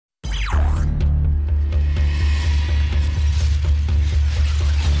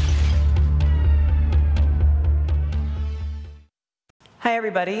Hi,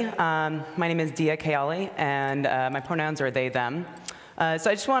 everybody. My name is Dia Kayali, and my pronouns are they, them. So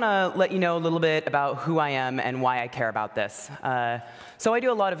I just want to let you know a little bit about who I am and why I care about this. So I do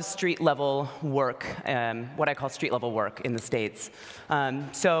a lot of street-level work, what I call street-level work in the States.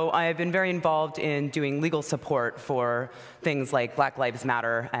 So I've been very involved in doing legal support for things like Black Lives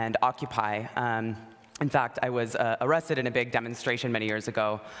Matter and Occupy. In fact, I was arrested in a big demonstration many years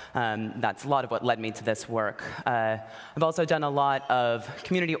ago. That's a lot of what led me to this work. I've also done a lot of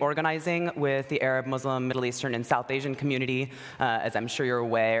community organizing with the Arab, Muslim, Middle Eastern, and South Asian community. As I'm sure you're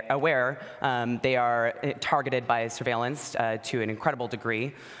aware, they are targeted by surveillance to an incredible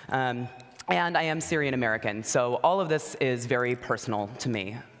degree. And I am Syrian American, so all of this is very personal to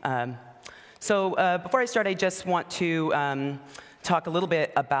me. So before I start, I just want to talk a little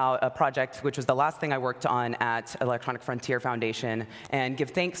bit about a project which was the last thing I worked on at Electronic Frontier Foundation, and give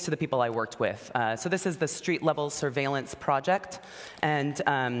thanks to the people I worked with. So this is the Street Level Surveillance Project,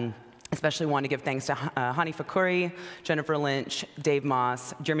 and especially want to give thanks to Hani Fakuri, Jennifer Lynch, Dave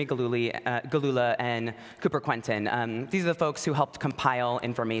Moss, Jeremy Galula, and Cooper Quentin. These are the folks who helped compile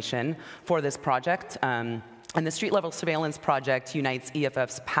information for this project. And the Street Level Surveillance Project unites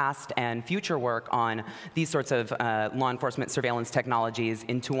EFF's past and future work on these sorts of law enforcement surveillance technologies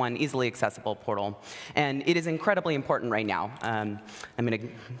into one easily accessible portal. And it is incredibly important right now. I'm going to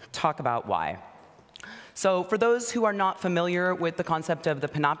talk about why. So for those who are not familiar with the concept of the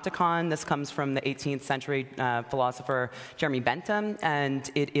panopticon, this comes from the 18th century philosopher Jeremy Bentham, and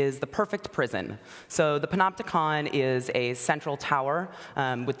it is the perfect prison. So the panopticon is a central tower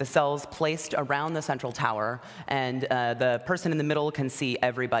with the cells placed around the central tower, and the person in the middle can see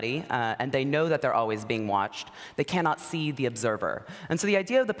everybody, and they know that they're always being watched. They cannot see the observer. And so the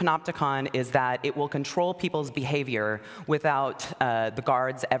idea of the panopticon is that it will control people's behavior without the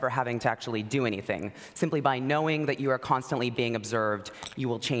guards ever having to actually do anything. Simply by knowing that you are constantly being observed, you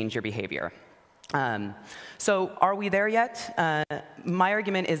will change your behavior. So are we there yet? My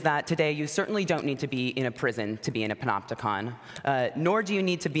argument is that today you certainly don't need to be in a prison to be in a panopticon, nor do you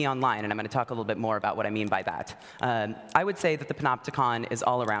need to be online, and I'm going to talk a little bit more about what I mean by that. I would say that the panopticon is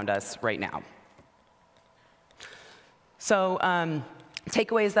all around us right now. So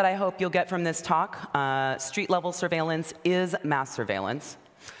takeaways that I hope you'll get from this talk: street-level surveillance is mass surveillance,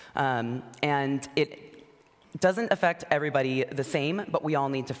 and it doesn't affect everybody the same, but we all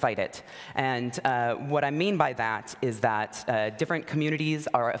need to fight it. And what I mean by that is that different communities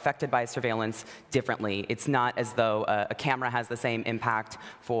are affected by surveillance differently. It's not as though a camera has the same impact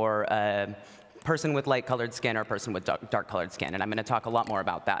for a person with light-colored skin or a person with dark-colored skin. And I'm going to talk a lot more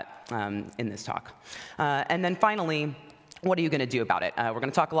about that in this talk. And then finally, what are you going to do about it? We're going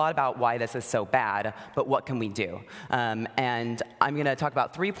to talk a lot about why this is so bad, but what can we do? And I'm going to talk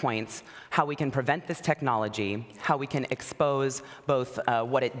about 3 points: how we can prevent this technology, how we can expose both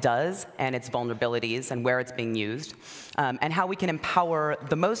what it does and its vulnerabilities and where it's being used, and how we can empower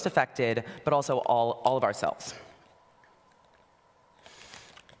the most affected, but also all of ourselves.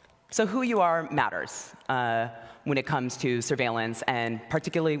 So who you are matters when it comes to surveillance, and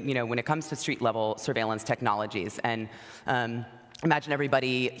particularly when it comes to street-level surveillance technologies. And imagine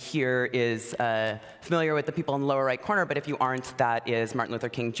everybody here is familiar with the people in the lower right corner, but if you aren't, that is Martin Luther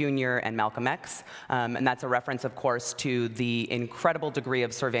King Jr. and Malcolm X. And that's a reference, of course, to the incredible degree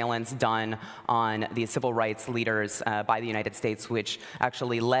of surveillance done on the civil rights leaders by the United States, which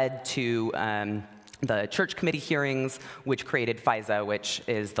actually led to the Church Committee hearings, which created FISA, which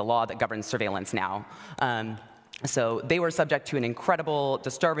is the law that governs surveillance now. So they were subject to an incredible,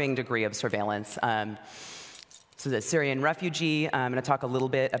 disturbing degree of surveillance. So the Syrian refugee, I'm going to talk a little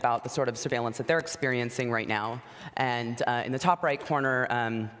bit about the sort of surveillance that they're experiencing right now. And in the top right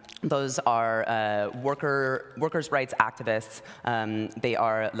corner, those are workers' rights activists. They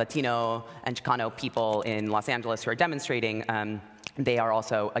are Latino and Chicano people in Los Angeles who are demonstrating. They are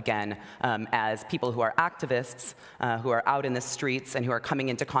also, again, as people who are activists, who are out in the streets and who are coming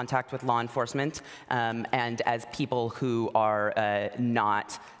into contact with law enforcement, and as people who are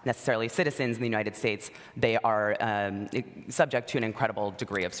not necessarily citizens in the United States, they are subject to an incredible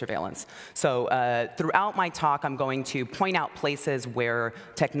degree of surveillance. So throughout my talk, I'm going to point out places where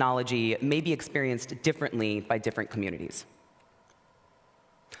technology may be experienced differently by different communities.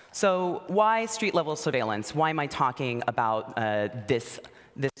 So why street-level surveillance? Why am I talking about this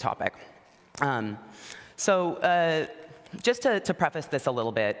topic? Just to preface this a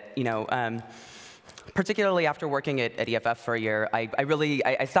little bit, particularly after working at EFF for a year,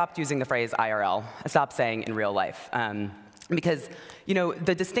 I stopped using the phrase IRL. I stopped saying in real life. Because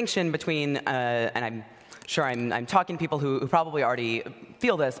the distinction between, and I'm sure I'm talking to people who probably already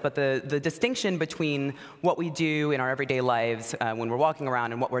feel this, but the distinction between what we do in our everyday lives when we're walking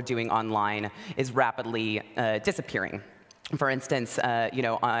around and what we're doing online is rapidly disappearing. For instance,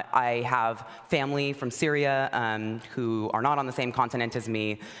 I have family from Syria who are not on the same continent as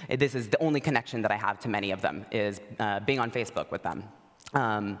me. This is the only connection that I have to many of them, is being on Facebook with them.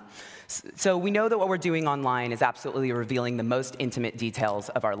 So we know that what we're doing online is absolutely revealing the most intimate details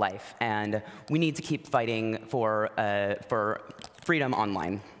of our life, and we need to keep fighting for freedom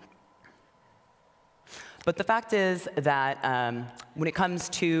online. But the fact is that when it comes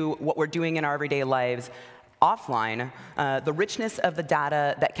to what we're doing in our everyday lives, offline, the richness of the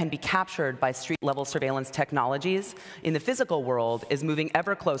data that can be captured by street-level surveillance technologies in the physical world is moving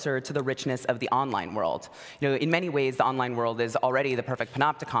ever closer to the richness of the online world. In many ways, the online world is already the perfect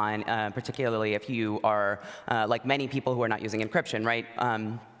panopticon, particularly if you are like many people who are not using encryption, right?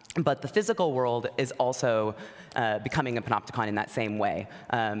 But the physical world is also becoming a panopticon in that same way.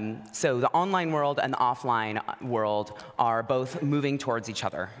 So the online world and the offline world are both moving towards each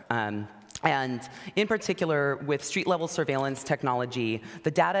other. And in particular, with street-level surveillance technology,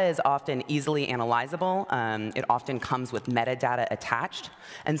 the data is often easily analyzable. It often comes with metadata attached.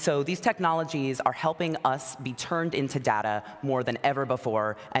 And so these technologies are helping us be turned into data more than ever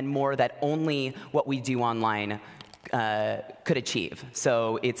before, and more that only what we do online could achieve.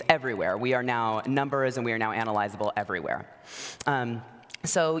 So it's everywhere. We are now numbers, and we are now analyzable everywhere.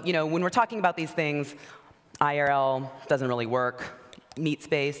 So when we're talking about these things, IRL doesn't really work. Meat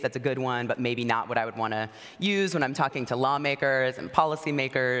space, that's a good one, but maybe not what I would want to use when I'm talking to lawmakers and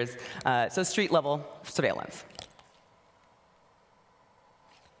policymakers. So street-level surveillance.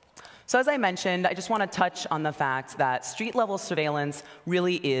 So as I mentioned, I just want to touch on the fact that street-level surveillance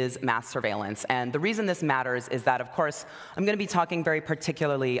really is mass surveillance. And the reason this matters is that, of course, I'm going to be talking very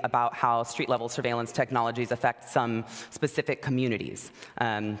particularly about how street-level surveillance technologies affect some specific communities.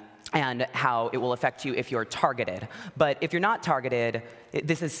 And how it will affect you if you're targeted. But if you're not targeted,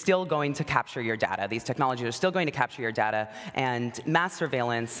 this is still going to capture your data. These technologies are still going to capture your data. And mass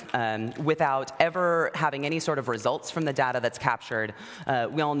surveillance, without ever having any sort of results from the data that's captured,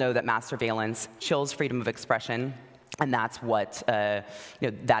 we all know that mass surveillance chills freedom of expression. And that's what,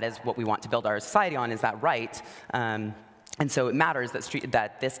 that is what we want to build our society on, is that right. And so it matters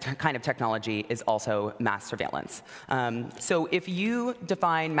that this kind of technology is also mass surveillance. So if you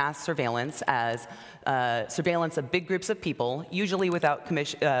define mass surveillance as surveillance of big groups of people, usually without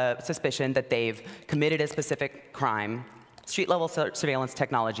suspicion that they've committed a specific crime, street-level surveillance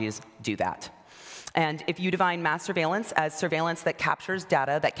technologies do that. And if you define mass surveillance as surveillance that captures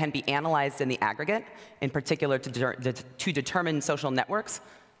data that can be analyzed in the aggregate, in particular to determine social networks,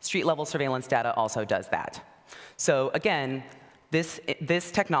 street-level surveillance data also does that. So again, this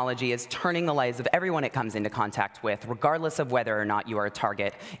technology is turning the lives of everyone it comes into contact with, regardless of whether or not you are a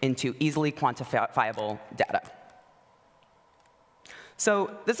target, into easily quantifiable data.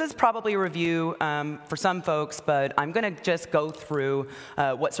 So this is probably a review for some folks, but I'm going to just go through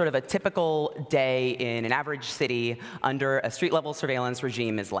what sort of a typical day in an average city under a street-level surveillance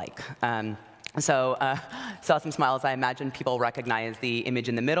regime is like. So saw some smiles. I imagine people recognize the image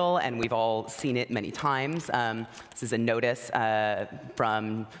in the middle, and we've all seen it many times. This is a notice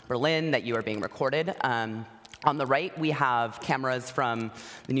from Berlin that you are being recorded. On the right, we have cameras from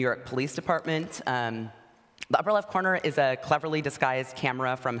the New York Police Department. The upper left corner is a cleverly disguised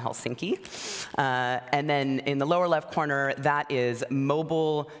camera from Helsinki. And then in the lower left corner, that is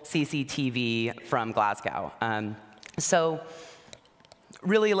mobile CCTV from Glasgow. So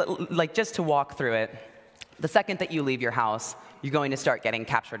really, like, just to walk through it, the second that you leave your house, you're going to start getting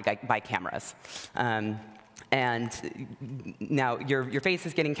captured by cameras. And now your face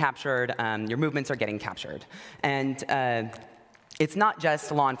is getting captured, your movements are getting captured. And it's not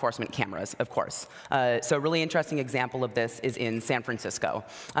just law enforcement cameras, of course. So a really interesting example of this is in San Francisco.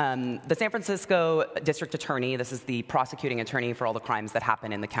 The San Francisco district attorney, this is the prosecuting attorney for all the crimes that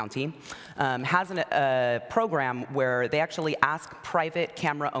happen in the county, has a program where they actually ask private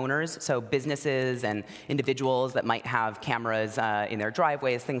camera owners, so businesses and individuals that might have cameras in their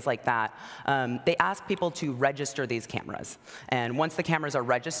driveways, things like that, they ask people to register these cameras. And once the cameras are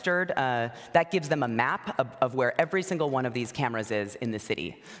registered, that gives them a map of where every single one of these cameras is in the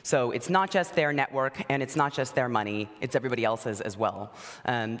city. So it's not just their network, and it's not just their money, it's everybody else's as well.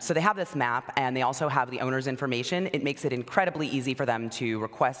 So they have this map, and they also have the owner's information. It makes it incredibly easy for them to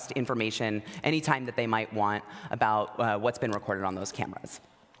request information anytime that they might want about what's been recorded on those cameras.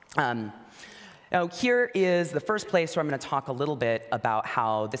 Now, here is the first place where I'm going to talk a little bit about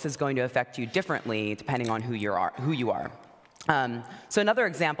how this is going to affect you differently depending on who you are. So another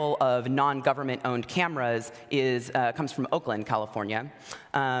example of non-government-owned cameras comes from Oakland, California.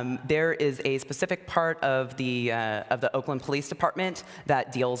 There is a specific part of the Oakland Police Department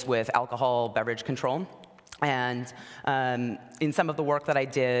that deals with alcohol beverage control. And in some of the work that I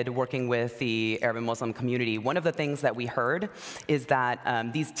did working with the Arab and Muslim community, one of the things that we heard is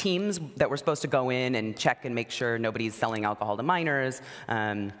that these teams that were supposed to go in and check and make sure nobody's selling alcohol to minors,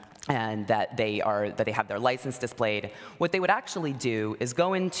 and that they have their license displayed, what they would actually do is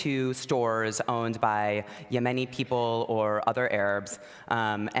go into stores owned by Yemeni people or other Arabs,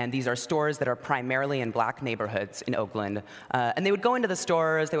 and these are stores that are primarily in black neighborhoods in Oakland, and they would go into the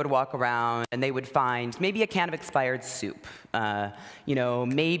stores, they would walk around, and they would find maybe a can of expired soup.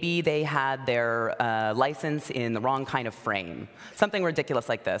 Maybe they had their license in the wrong kind of frame, something ridiculous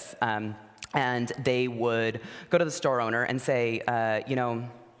like this. And they would go to the store owner and say,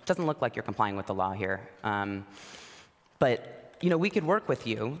 doesn't look like you're complying with the law here. But we could work with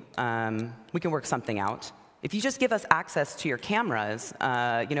you. We can work something out. If you just give us access to your cameras,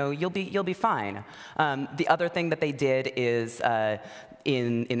 you'll be fine. The other thing that they did is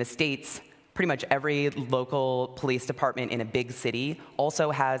in the States, pretty much every local police department in a big city also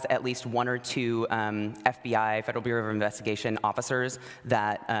has at least one or two FBI, Federal Bureau of Investigation officers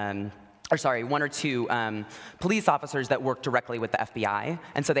that one or two police officers that work directly with the FBI,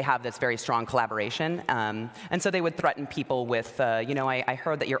 and so they have this very strong collaboration. And so they would threaten people with, I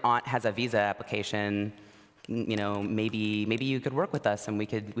heard that your aunt has a visa application. Maybe you could work with us, and we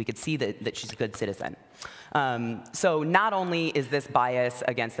could see that she's a good citizen. So not only is this bias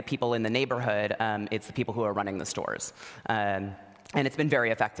against the people in the neighborhood, it's the people who are running the stores. And it's been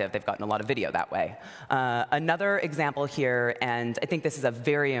very effective. They've gotten a lot of video that way. Another example here, and I think this is a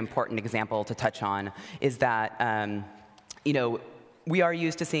very important example to touch on, is that we are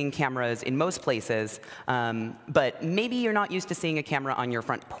used to seeing cameras in most places, but maybe you're not used to seeing a camera on your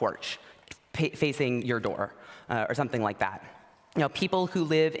front porch facing your door or something like that. People who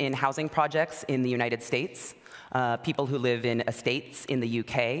live in housing projects in the United States, people who live in estates in the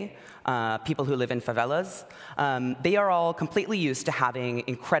UK, people who live in favelas, they are all completely used to having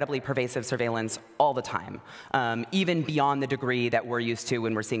incredibly pervasive surveillance all the time, even beyond the degree that we're used to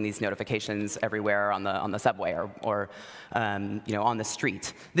when we're seeing these notifications everywhere on the subway or on the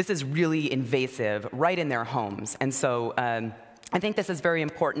street. This is really invasive right in their homes, and so I think this is very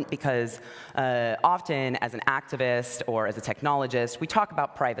important because often as an activist or as a technologist, we talk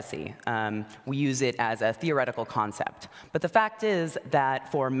about privacy. We use it as a theoretical concept. But the fact is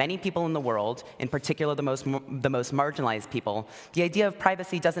that for many people in the world, in particular the most marginalized people, the idea of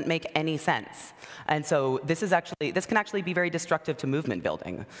privacy doesn't make any sense. And so this can actually be very destructive to movement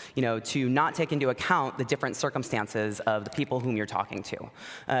building, to not take into account the different circumstances of the people whom you're talking to.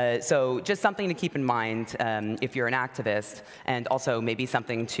 So just something to keep in mind if you're an activist, and also maybe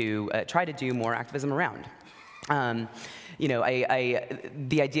something to try to do more activism around. The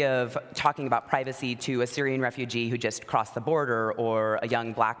idea of talking about privacy to a Syrian refugee who just crossed the border, or a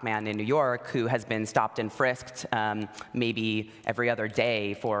young black man in New York who has been stopped and frisked maybe every other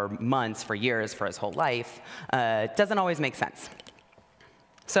day for months, for years, for his whole life, doesn't always make sense.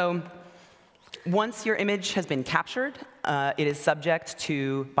 So once your image has been captured, it is subject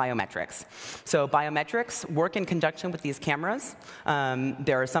to biometrics. So biometrics work in conjunction with these cameras.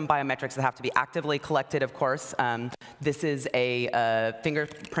 There are some biometrics that have to be actively collected, of course. This is a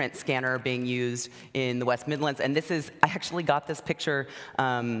fingerprint scanner being used in the West Midlands, and I actually got this picture.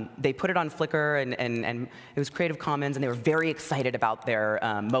 They put it on Flickr, and it was Creative Commons, and they were very excited about their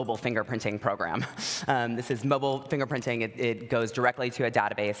mobile fingerprinting program. This is mobile fingerprinting. It goes directly to a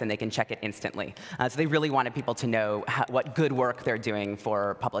database, and they can check it instantly. So they really wanted people to know what good work they're doing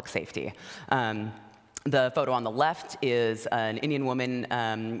for public safety. The photo on the left is an Indian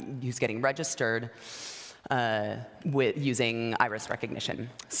woman who's getting registered using iris recognition.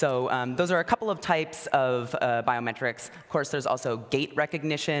 So those are a couple of types of biometrics. Of course, there's also gait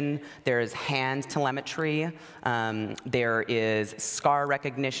recognition. There's hand telemetry. There is scar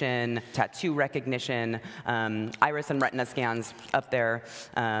recognition, tattoo recognition, iris and retina scans up there,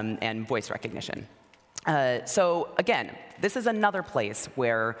 and voice recognition. So again, this is another place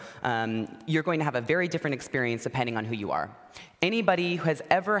where you're going to have a very different experience depending on who you are. Anybody who has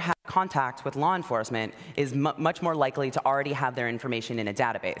ever had contact with law enforcement is much more likely to already have their information in a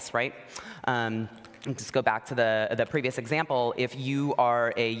database, right? just go back to the previous example. If you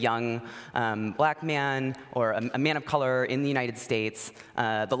are a young black man or a man of color in the United States,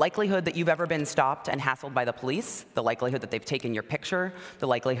 the likelihood that you've ever been stopped and hassled by the police, the likelihood that they've taken your picture, the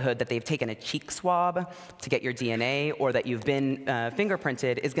likelihood that they've taken a cheek swab to get your DNA, or that you've been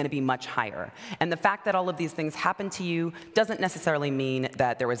fingerprinted is going to be much higher. And the fact that all of these things happen to you doesn't necessarily mean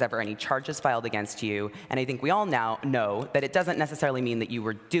that there was ever any charges filed against you. And I think we all now know that it doesn't necessarily mean that you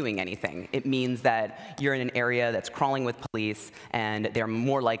were doing anything. It means that you're in an area that's crawling with police, and they're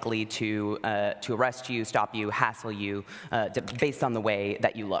more likely to arrest you, stop you, hassle you, based on the way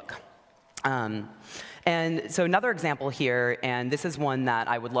that you look. And so another example here, and this is one that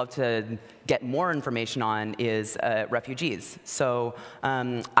I would love to get more information on, is refugees. So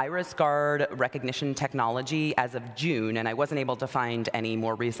iris guard recognition technology, as of June, and I wasn't able to find any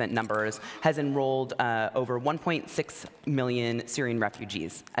more recent numbers, has enrolled over 1.6 million Syrian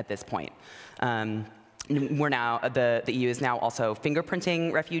refugees at this point. The EU is now also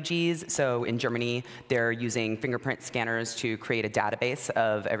fingerprinting refugees. So in Germany, they're using fingerprint scanners to create a database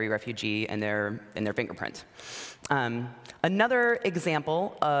of every refugee and their fingerprint. Another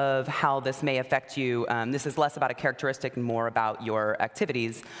example of how this may affect you, this is less about a characteristic and more about your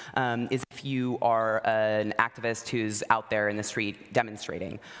activities, is if you are an activist who's out there in the street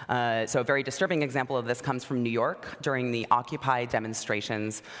demonstrating. So a very disturbing example of this comes from New York. During the Occupy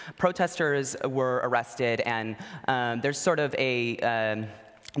demonstrations, protesters were arrested, and there's sort of a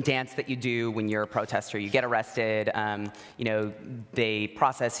dance that you do when you're a protester. You get arrested, they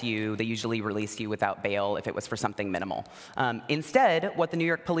process you, they usually release you without bail if it was for something minimal. Instead, what the New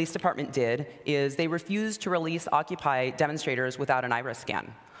York Police Department did is they refused to release Occupy demonstrators without an iris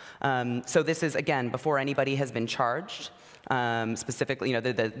scan. So this is, again, before anybody has been charged. Specifically,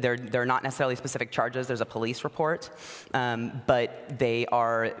 they're not necessarily specific charges. There's a police report, but they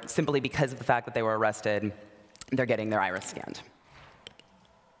are, simply because of the fact that they were arrested, they're getting their iris scanned.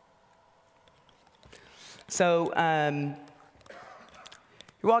 So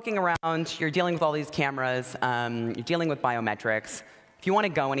you're walking around, you're dealing with all these cameras, you're dealing with biometrics. If you want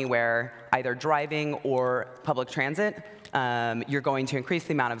to go anywhere, either driving or public transit, you're going to increase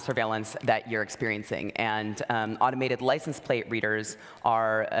the amount of surveillance that you're experiencing. And automated license plate readers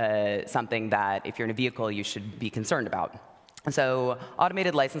are something that, if you're in a vehicle, you should be concerned about. So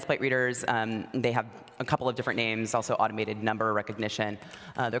automated license plate readers, they have a couple of different names, also automated number recognition.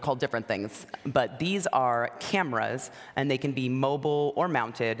 They're called different things. But these are cameras, and they can be mobile or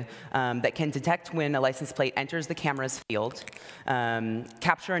mounted, that can detect when a license plate enters the camera's field,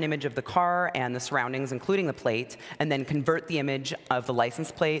 capture an image of the car and the surroundings, including the plate, and then convert the image of the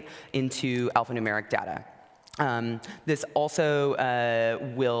license plate into alphanumeric data. This also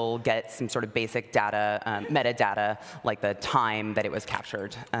will get some sort of basic data, metadata, like the time that it was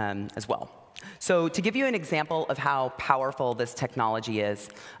captured as well. So to give you an example of how powerful this technology is,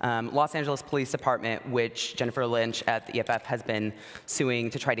 Los Angeles Police Department, which Jennifer Lynch at the EFF has been suing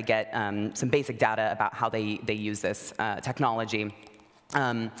to try to get some basic data about how they use this technology,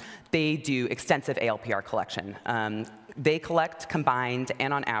 they do extensive ALPR collection. They collect combined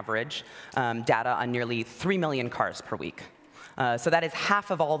and on average data on nearly 3 million cars per week. So that is half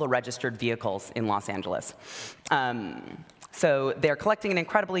of all the registered vehicles in Los Angeles. So they're collecting an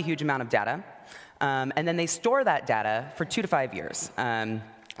incredibly huge amount of data, and then they store that data for 2 to 5 years,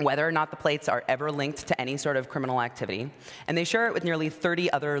 whether or not the plates are ever linked to any sort of criminal activity. And they share it with nearly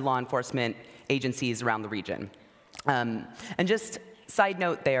 30 other law enforcement agencies around the region. And just side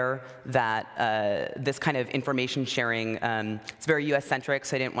note there that this kind of information sharing, it's very US-centric,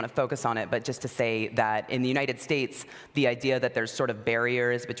 so I didn't want to focus on it, but just to say that in the United States, the idea that there's sort of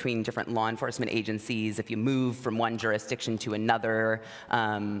barriers between different law enforcement agencies if you move from one jurisdiction to another,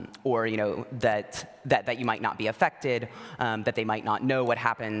 or that you might not be affected, that they might not know what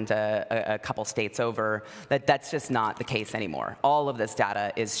happened a couple states over, that's just not the case anymore. All of this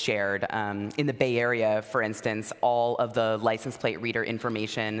data is shared. In the Bay Area, for instance, all of the license plate reader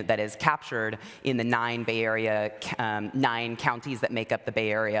information that is captured in the 9 Bay Area, 9 counties that make up the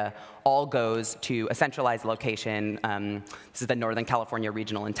Bay Area, all goes to a centralized location. This is the Northern California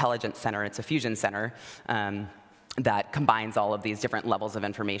Regional Intelligence Center. It's a fusion center that combines all of these different levels of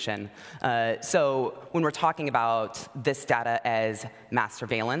information. So when we're talking about this data as mass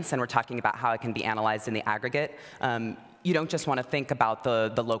surveillance, and we're talking about how it can be analyzed in the aggregate, you don't just want to think about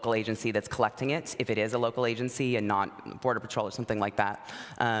the local agency that's collecting it, if it is a local agency and not Border Patrol or something like that.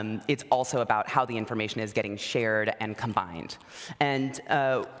 It's also about how the information is getting shared and combined. And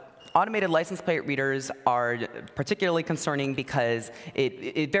automated license plate readers are particularly concerning because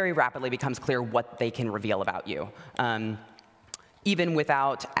it very rapidly becomes clear what they can reveal about you. Even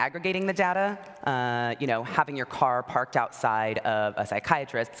without aggregating the data, having your car parked outside of a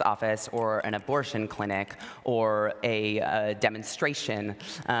psychiatrist's office or an abortion clinic or a demonstration,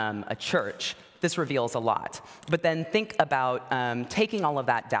 a church, this reveals a lot. But then think about taking all of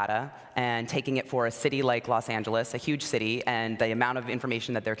that data and taking it for a city like Los Angeles, a huge city, and the amount of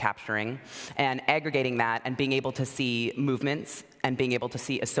information that they're capturing, and aggregating that and being able to see movements and being able to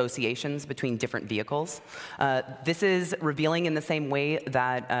see associations between different vehicles. This is revealing in the same way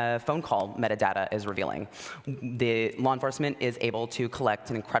that phone call metadata is revealing. The law enforcement is able to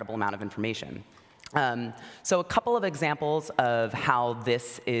collect an incredible amount of information. So a couple of examples of how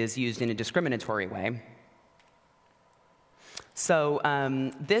this is used in a discriminatory way. So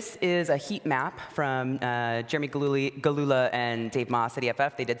this is a heat map from Jeremy Galula and Dave Moss at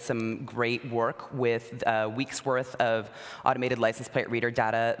EFF. They did some great work with a week's worth of automated license plate reader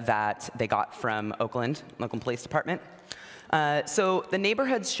data that they got from Oakland Police Department. So the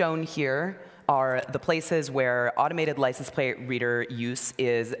neighborhoods shown here are the places where automated license plate reader use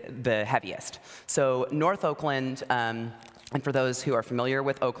is the heaviest. So North Oakland, and for those who are familiar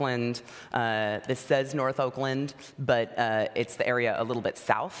with Oakland, this says North Oakland, but it's the area a little bit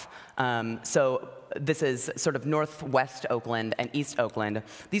south. So this is sort of northwest Oakland and East Oakland.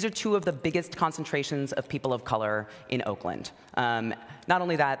 These are two of the biggest concentrations of people of color in Oakland. Not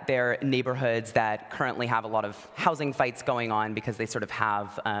only that, they're neighborhoods that currently have a lot of housing fights going on because they sort of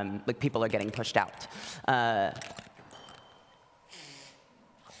have, people are getting pushed out.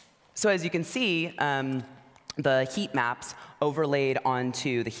 So as you can see, the heat maps overlaid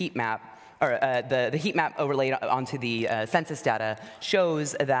onto the heat map, or the heat map overlaid onto the census data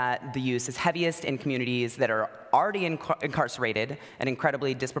shows that the use is heaviest in communities that are already incarcerated at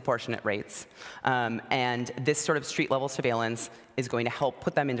incredibly disproportionate rates. And this sort of street-level surveillance is going to help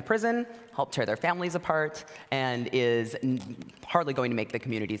put them into prison, help tear their families apart, and is hardly going to make the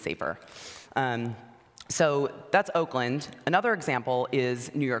community safer. So that's Oakland. Another example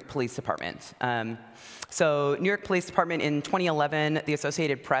is New York Police Department. So New York Police Department in 2011, the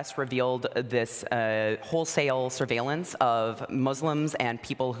Associated Press revealed this wholesale surveillance of Muslims and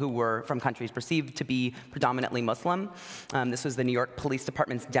people who were from countries perceived to be predominantly Muslim. This was the New York Police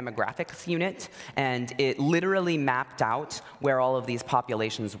Department's demographics unit, and it literally mapped out where all of these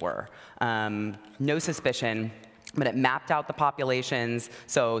populations were. No suspicion. But it mapped out the populations,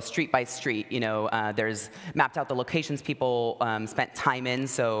 so street by street, there's mapped out the locations people spent time in,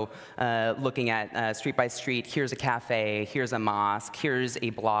 so looking at street by street, here's a cafe, here's a mosque, here's a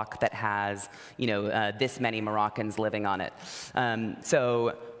block that has, this many Moroccans living on it.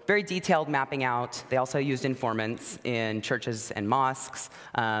 So very detailed mapping out. They also used informants in churches and mosques,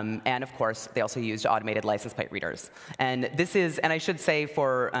 and of course, they also used automated license plate readers. And this is, and I should say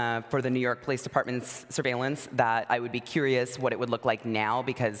for the New York Police Department's surveillance that I would be curious what it would look like now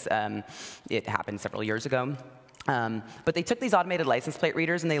because it happened several years ago. But they took these automated license plate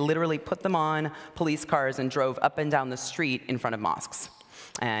readers and they literally put them on police cars and drove up and down the street in front of mosques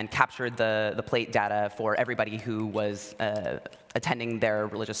and captured the plate data for everybody who was attending their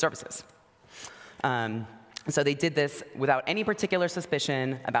religious services. So they did this without any particular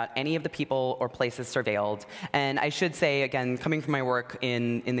suspicion about any of the people or places surveilled. And I should say, again, coming from my work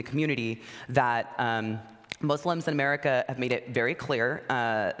in the community, that Muslims in America have made it very clear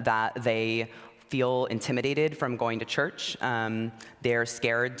that they feel intimidated from going to church. They're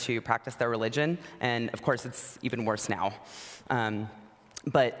scared to practice their religion. And of course, it's even worse now.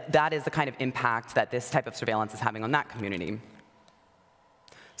 But that is the kind of impact that this type of surveillance is having on that community.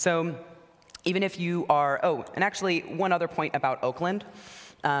 So even if you are, and actually one other point about Oakland.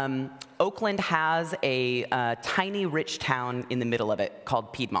 Oakland has a tiny rich town in the middle of it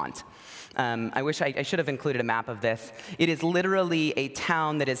called Piedmont. I wish I should have included a map of this. It is literally a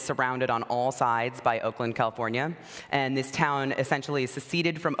town that is surrounded on all sides by Oakland, California. And this town essentially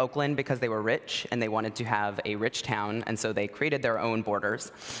seceded from Oakland because they were rich and they wanted to have a rich town. And so they created their own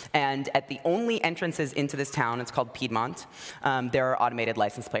borders. And at the only entrances into this town, it's called Piedmont, there are automated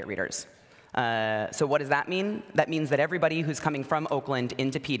license plate readers. So what does that mean? That means that everybody who's coming from Oakland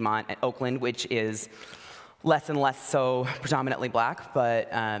into Piedmont, at Oakland, which is less and less so predominantly black, but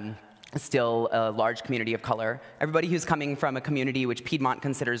still a large community of color. Everybody who's coming from a community which Piedmont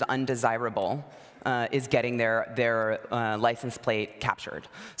considers undesirable is getting their license plate captured.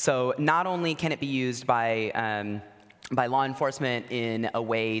 So not only can it be used by law enforcement in a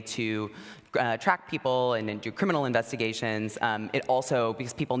way to track people and do criminal investigations, it also,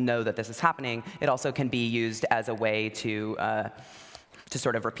 because people know that this is happening, it also can be used as a way to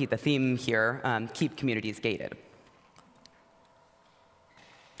sort of repeat the theme here, keep communities gated.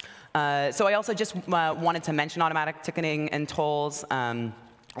 So I also just wanted to mention automatic ticketing and tolls,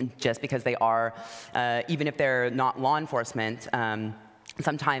 just because they are, even if they're not law enforcement,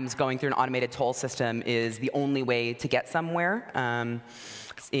 sometimes going through an automated toll system is the only way to get somewhere. On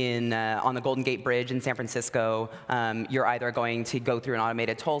the Golden Gate Bridge in San Francisco, you're either going to go through an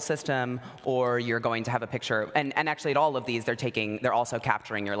automated toll system, or you're going to have a picture. And actually, at all of these, they're also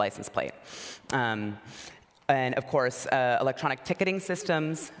capturing your license plate. And of course, electronic ticketing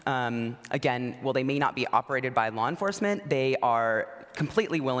systems, again, while they may not be operated by law enforcement, they are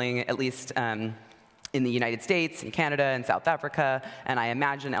completely willing, at least in the United States, in Canada, and South Africa, and I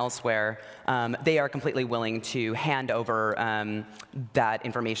imagine elsewhere, they are completely willing to hand over that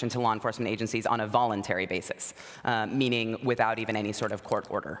information to law enforcement agencies on a voluntary basis, meaning without even any sort of court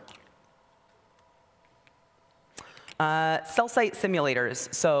order. Cell site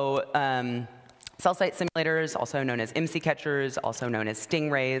simulators. So cell site simulators, also known as IMSI catchers, also known as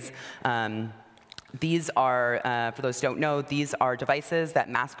stingrays. These are, for those who don't know, these are devices that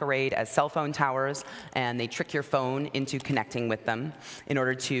masquerade as cell phone towers, and they trick your phone into connecting with them in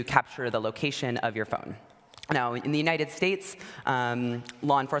order to capture the location of your phone. Now, in the United States,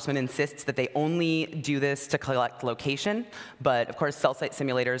 law enforcement insists that they only do this to collect location, but of course, cell site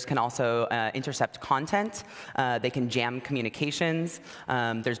simulators can also intercept content. They can jam communications.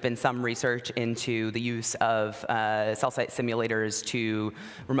 There's been some research into the use of cell site simulators to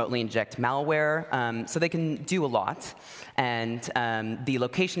remotely inject malware, so they can do a lot. And the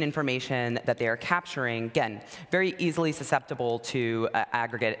location information that they are capturing, again, very easily susceptible to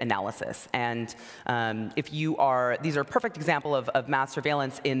aggregate analysis. And if you these are a perfect example of mass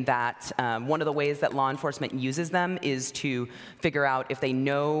surveillance in that one of the ways that law enforcement uses them is to figure out if they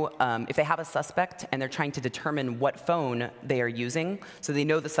know, if they have a suspect and they're trying to determine what phone they are using. So they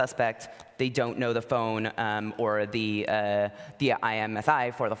know the suspect, they don't know the phone or the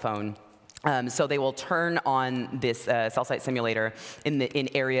IMSI for the phone. So they will turn on this cell site simulator in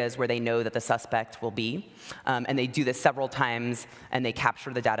areas where they know that the suspect will be. And they do this several times, and they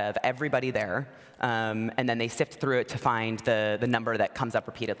capture the data of everybody there. And then they sift through it to find the number that comes up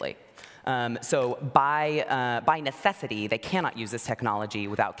repeatedly. So by necessity, they cannot use this technology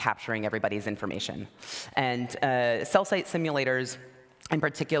without capturing everybody's information. And cell site simulators in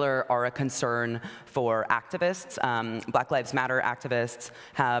particular are a concern for activists. Black Lives Matter activists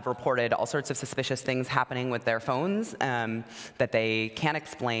have reported all sorts of suspicious things happening with their phones that they can't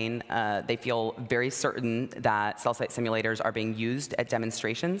explain. They feel very certain that cell site simulators are being used at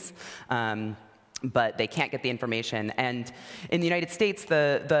demonstrations. But they can't get the information. And in the United States,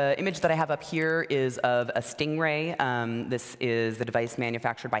 the image that I have up here is of a stingray. This is the device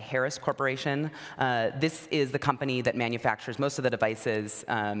manufactured by Harris Corporation. This is the company that manufactures most of the devices,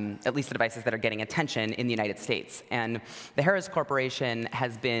 at least the devices that are getting attention in the United States. And the Harris Corporation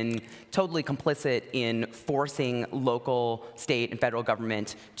has been totally complicit in forcing local, state, and federal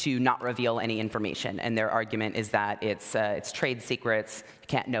government to not reveal any information. And their argument is that it's trade secrets. You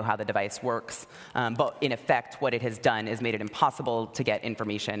can't know how the device works. But in effect, what it has done is made it impossible to get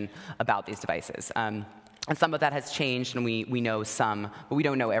information about these devices. And some of that has changed, and we know some, but we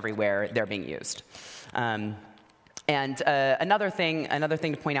don't know everywhere they're being used. And another thing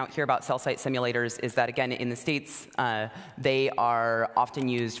to point out here about cell site simulators is that, again, in the States, they are often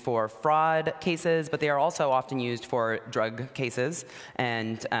used for fraud cases, but they are also often used for drug cases.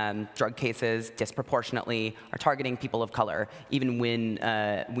 And drug cases disproportionately are targeting people of color, even when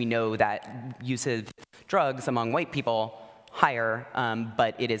we know that use of drugs among white people higher,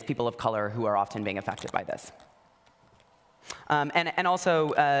 but it is people of color who are often being affected by this. And also,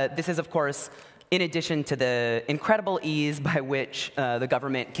 this is, of course, in addition to the incredible ease by which the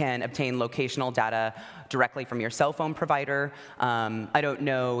government can obtain locational data directly from your cell phone provider. I don't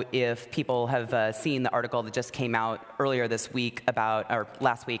know if people have seen the article that just came out earlier this week or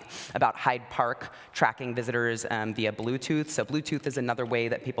last week, about Hyde Park tracking visitors via Bluetooth. So Bluetooth is another way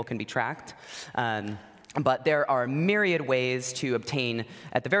that people can be tracked. But there are myriad ways to obtain,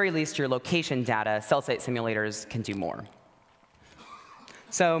 at the very least, your location data. Cell site simulators can do more.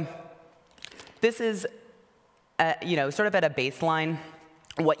 So this is, sort of at a baseline,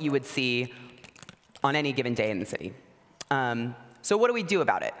 what you would see on any given day in the city. So what do we do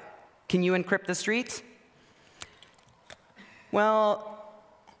about it? Can you encrypt the streets? Well,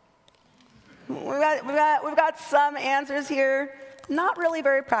 we've got some answers here. Not really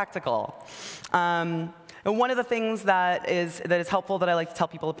very practical. And one of the things that is helpful that I like to tell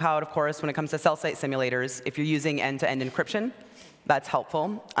people about, of course, when it comes to cell site simulators, if you're using end-to-end encryption, that's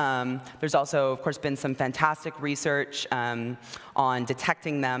helpful. There's also, of course, been some fantastic research on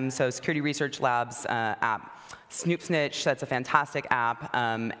detecting them. So Security Research Labs app Snoop Snitch, that's a fantastic app,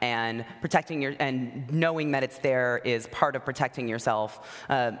 and knowing that it's there is part of protecting yourself.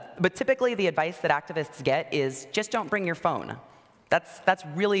 But typically, the advice that activists get is just don't bring your phone. That's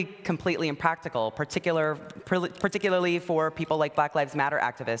really completely impractical, particularly for people like Black Lives Matter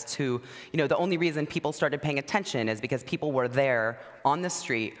activists who, the only reason people started paying attention is because people were there on the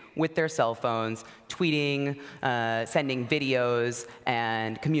street with their cell phones, tweeting, sending videos,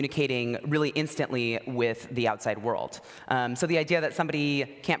 and communicating really instantly with the outside world. So the idea that somebody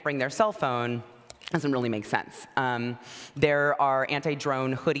can't bring their cell phone doesn't really make sense. There are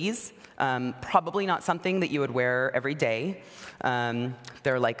anti-drone hoodies. Probably not something that you would wear every day.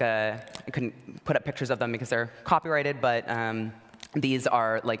 They're like I couldn't put up pictures of them because they're copyrighted, but these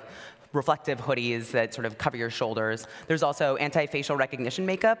are like reflective hoodies that sort of cover your shoulders. There's also anti-facial recognition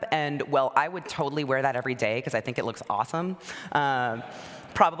makeup, and well, I would totally wear that every day because I think it looks awesome.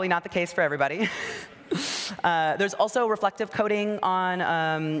 Probably not the case for everybody. There's also reflective coating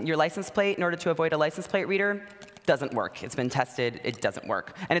on your license plate in order to avoid a license plate reader. Doesn't work. It's been tested. It doesn't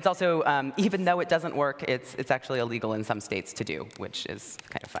work. And it's also, even though it doesn't work, it's actually illegal in some states to do, which is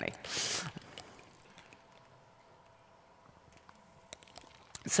kind of funny.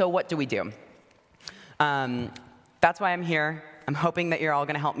 So what do we do? That's why I'm here. I'm hoping that you're all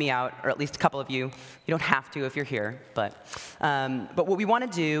going to help me out, or at least a couple of you. You don't have to if you're here, but what we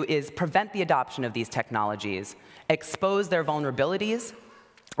want to do is prevent the adoption of these technologies, expose their vulnerabilities,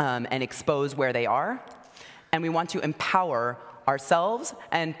 and expose where they are. And we want to empower ourselves,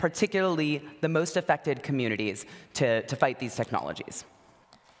 and particularly the most affected communities, to fight these technologies.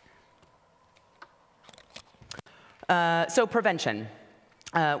 So prevention.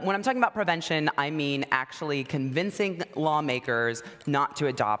 When I'm talking about prevention, I mean actually convincing lawmakers not to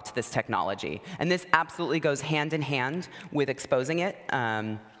adopt this technology. And this absolutely goes hand in hand with exposing it.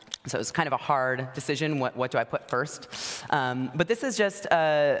 So it's kind of a hard decision, what do I put first? But this is just,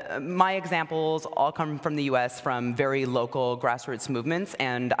 my examples all come from the US from very local grassroots movements,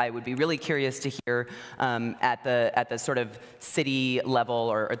 and I would be really curious to hear at the sort of city level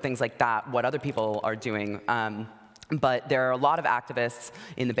or things like that, what other people are doing. But there are a lot of activists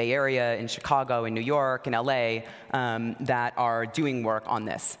in the Bay Area, in Chicago, in New York, in LA, that are doing work on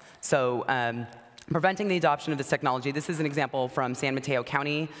this. So preventing the adoption of this technology, this is an example from San Mateo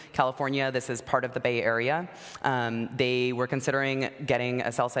County, California. This is part of the Bay Area. They were considering getting a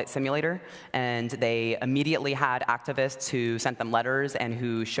cell site simulator, and they immediately had activists who sent them letters and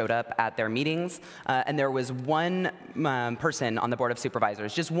who showed up at their meetings. And there was one person on the Board of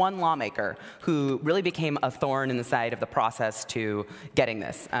Supervisors, just one lawmaker, who really became a thorn in the side of the process to getting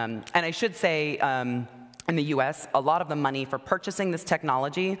this. And I should say, in the US, a lot of the money for purchasing this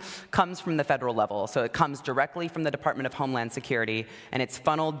technology comes from the federal level. So it comes directly from the Department of Homeland Security, and it's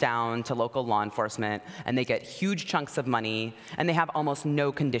funneled down to local law enforcement, and they get huge chunks of money, and they have almost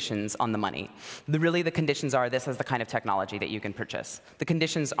no conditions on the money. Really, the conditions are, this is the kind of technology that you can purchase. The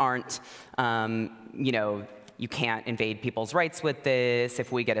conditions aren't, you can't invade people's rights with this.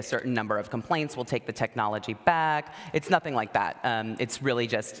 If we get a certain number of complaints, we'll take the technology back. It's nothing like that. It's really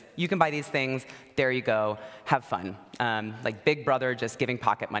just, you can buy these things, there you go, have fun. Like Big Brother just giving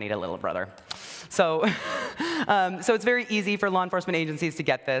pocket money to Little Brother. So, so it's very easy for law enforcement agencies to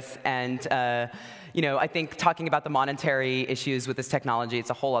get this, and I think talking about the monetary issues with this technology,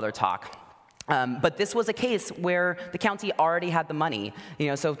 it's a whole other talk. But this was a case where the county already had the money.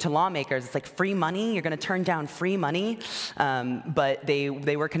 So to lawmakers, it's like free money? You're going to turn down free money? But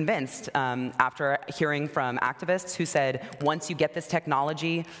they were convinced after hearing from activists who said, once you get this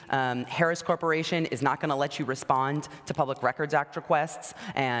technology, Harris Corporation is not going to let you respond to Public Records Act requests,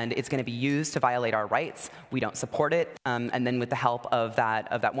 and it's going to be used to violate our rights. We don't support it. And then with the help of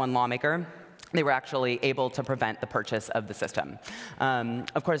that one lawmaker, they were actually able to prevent the purchase of the system.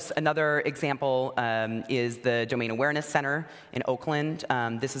 Of course, another example is the Domain Awareness Center in Oakland.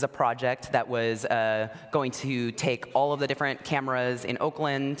 This is a project that was going to take all of the different cameras in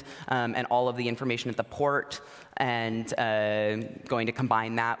Oakland and all of the information at the port, and going to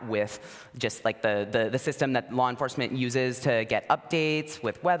combine that with just like the system that law enforcement uses to get updates,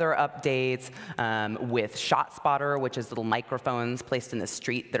 with weather updates, with ShotSpotter, which is little microphones placed in the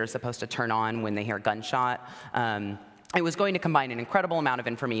street that are supposed to turn on when they hear a gunshot. it was going to combine an incredible amount of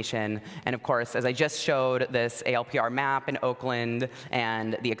information, and of course, as I just showed, this ALPR map in Oakland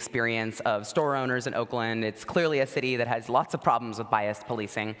and the experience of store owners in Oakland, it's clearly a city that has lots of problems with biased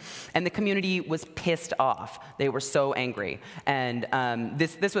policing. And the community was pissed off. They were so angry. And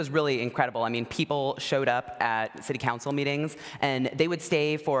this was really incredible. I mean, people showed up at city council meetings, and they would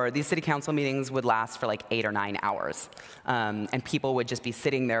stay for, these city council meetings would last for like 8 or 9 hours. And people would just be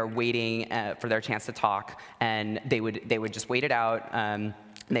sitting there waiting for their chance to talk, and they would just wait it out.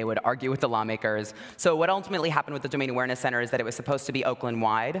 They would argue with the lawmakers. So what ultimately happened with the Domain Awareness Center is that it was supposed to be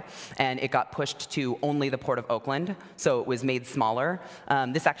Oakland-wide, and it got pushed to only the Port of Oakland, so it was made smaller.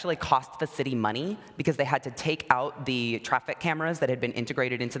 This actually cost the city money because they had to take out the traffic cameras that had been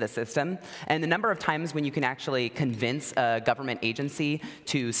integrated into the system. And the number of times when you can actually convince a government agency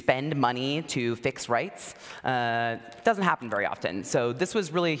to spend money to fix rights doesn't happen very often. So this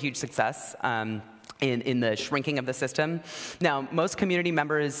was really a huge success. In the shrinking of the system. Now, most community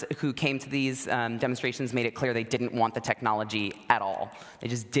members who came to these demonstrations made it clear they didn't want the technology at all. They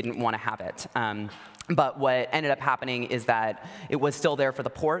just didn't want to have it. But what ended up happening is that it was still there for the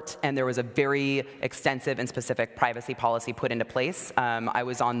port, and there was a very extensive and specific privacy policy put into place. I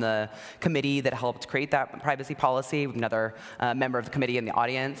was on the committee that helped create that privacy policy, with another member of the committee in the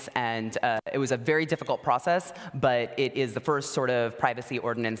audience, and it was a very difficult process, but it is the first sort of privacy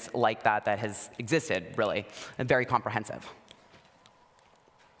ordinance like that that has existed, really, and very comprehensive.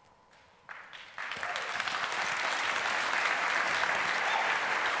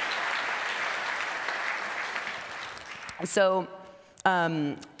 So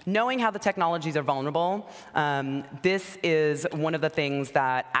knowing how the technologies are vulnerable, this is one of the things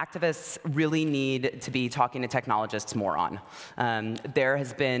that activists really need to be talking to technologists more on. There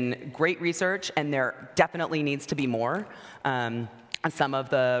has been great research, and there definitely needs to be more. Some of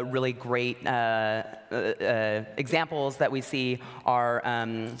the really great examples that we see are,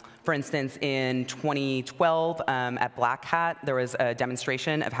 for instance, in 2012 at Black Hat, there was a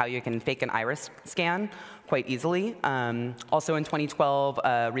demonstration of how you can fake an iris scan quite easily. Also in 2012,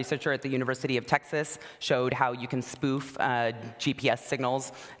 a researcher at the University of Texas showed how you can spoof GPS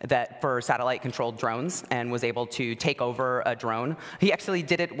signals that for satellite-controlled drones and was able to take over a drone. He actually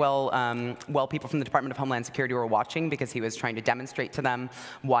did it while people from the Department of Homeland Security were watching, because he was trying to demonstrate to them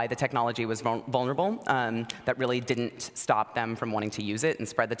why the technology was vulnerable. That really didn't stop them from wanting to use it and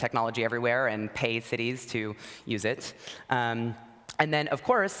spread the technology everywhere and pay cities to use it. And then, of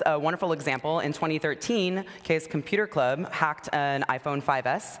course, a wonderful example, in 2013, Case Computer Club hacked an iPhone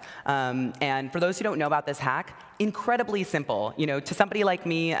 5S. And for those who don't know about this hack, incredibly simple. You know, to somebody like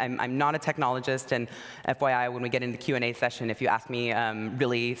me, I'm not a technologist, and FYI, when we get into the Q&A session, if you ask me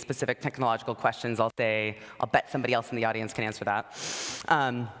really specific technological questions, I'll bet somebody else in the audience can answer that.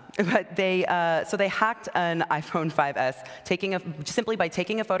 But so they hacked an iPhone 5S simply by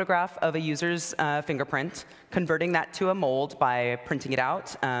taking a photograph of a user's fingerprint, converting that to a mold by printing it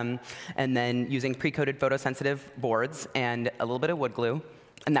out, and then using pre-coded photosensitive boards and a little bit of wood glue.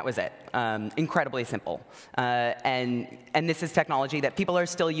 And that was it. Incredibly simple. And this is technology that people are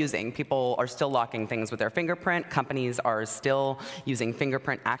still using. People are still locking things with their fingerprint. Companies are still using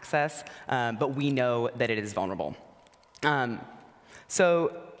fingerprint access. But we know that it is vulnerable.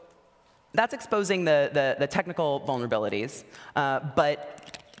 So that's exposing the technical vulnerabilities.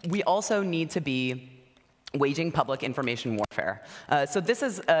 But we also need to be waging public information warfare. So this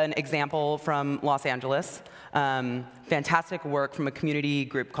is an example from Los Angeles. Fantastic work from a community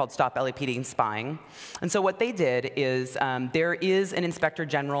group called Stop LAPD Spying. And so what they did is there is an inspector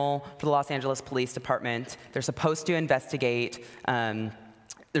general for the Los Angeles Police Department. They're supposed to investigate.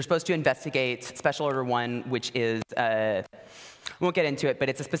 Special Order 1, which is we won't get into it, but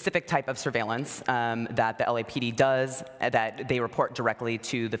it's a specific type of surveillance that the LAPD does, that they report directly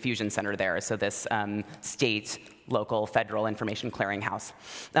to the Fusion Center there, so this state, local, federal information clearinghouse.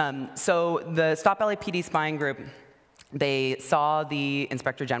 So the Stop LAPD Spying Group, they saw the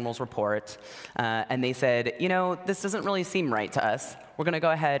Inspector General's report, and they said, you know, this doesn't really seem right to us. We're going to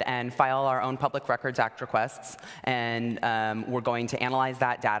go ahead and file our own Public Records Act requests, and we're going to analyze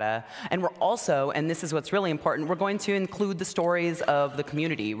that data. And we're also, and this is what's really important, we're going to include the stories of the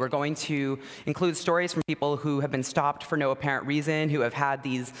community. We're going to include stories from people who have been stopped for no apparent reason, who have had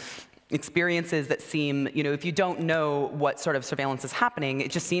these experiences that seem, if you don't know what sort of surveillance is happening, it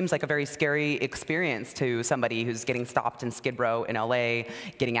just seems like a very scary experience to somebody who's getting stopped in Skid Row in LA,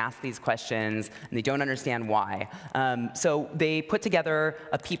 getting asked these questions, and they don't understand why. So they put together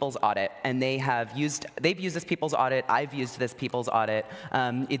a people's audit, and they've used this people's audit. I've used this people's audit.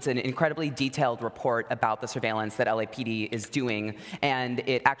 It's an incredibly detailed report about the surveillance that LAPD is doing, and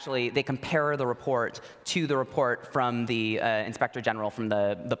they compare the report to the report from the Inspector General from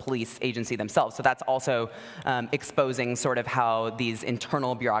the police agency themselves. So that's also exposing sort of how these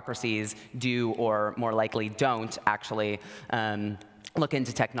internal bureaucracies do, or more likely don't, actually look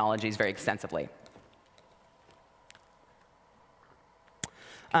into technologies very extensively.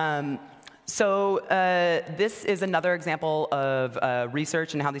 This is another example of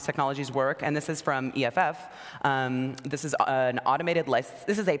research and how these technologies work, and this is from EFF. This is an automated license.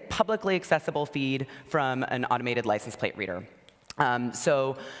 This is a publicly accessible feed from an automated license plate reader.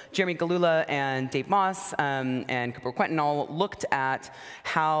 So Jeremy Galula and Dave Moss and Cooper Quentin all looked at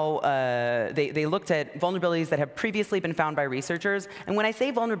how they looked at vulnerabilities that have previously been found by researchers. And when I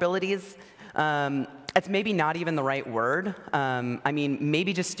say vulnerabilities, it's maybe not even the right word. I mean,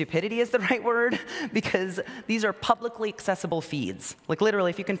 maybe just stupidity is the right word, because these are publicly accessible feeds. Like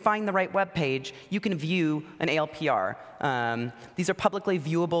literally, if you can find the right web page, you can view an ALPR. These are publicly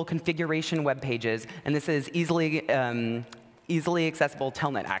viewable configuration web pages, and this is easily accessible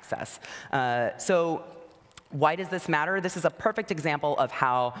telnet access. So why does this matter? This is a perfect example of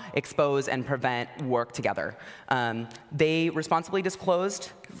how expose and prevent work together. They responsibly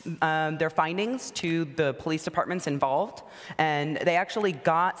disclosed their findings to the police departments involved, and they actually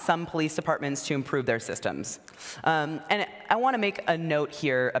got some police departments to improve their systems. And I want to make a note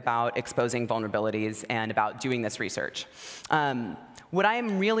here about exposing vulnerabilities and about doing this research. What I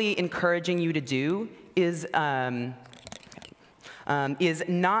am really encouraging you to do is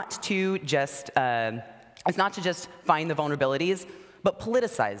not to just find the vulnerabilities, but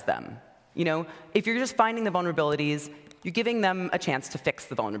politicize them. If you're just finding the vulnerabilities, you're giving them a chance to fix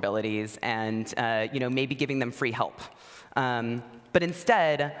the vulnerabilities and maybe giving them free help. But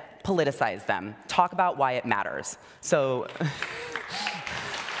instead, politicize them. Talk about why it matters. So.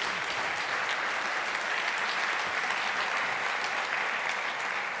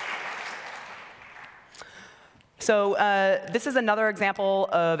 So this is another example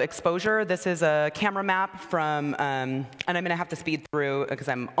of exposure. This is a camera map from, and I'm going to have to speed through because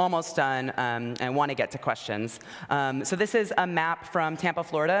I'm almost done, and I want to get to questions. So this is a map from Tampa,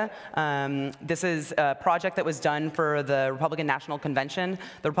 Florida. This is a project that was done for the Republican National Convention.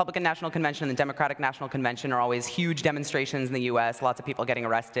 The Republican National Convention and the Democratic National Convention are always huge demonstrations in the US, lots of people getting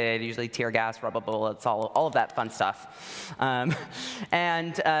arrested, usually tear gas, rubber bullets, all of that fun stuff.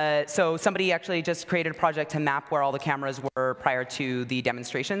 So somebody actually just created a project to map where all the cameras were prior to the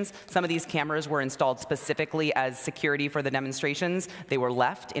demonstrations. Some of these cameras were installed specifically as security for the demonstrations. They were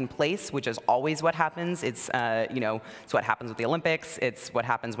left in place, which is always what happens. It's it's what happens with the Olympics. It's what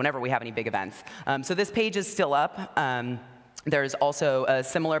happens whenever we have any big events. So this page is still up. There's also a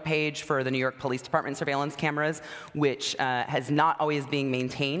similar page for the New York Police Department surveillance cameras, which has not always being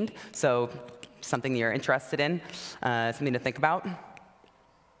maintained. So something you're interested in, something to think about.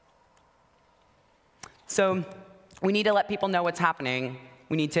 So we need to let people know what's happening.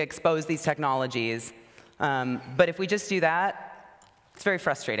 We need to expose these technologies. But if we just do that, it's very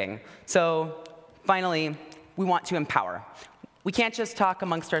frustrating. So finally, we want to empower. We can't just talk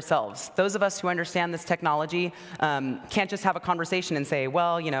amongst ourselves. Those of us who understand this technology can't just have a conversation and say,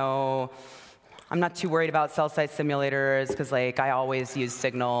 well, I'm not too worried about cell site simulators because I always use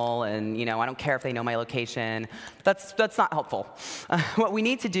Signal, and I don't care if they know my location. That's not helpful. What we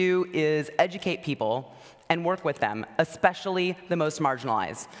need to do is educate people and work with them, especially the most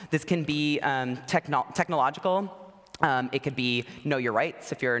marginalized. This can be technological. It could be know your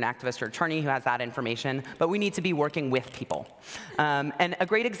rights if you're an activist or attorney who has that information, but we need to be working with people. And a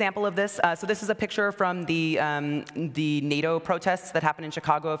great example of this, so this is a picture from the NATO protests that happened in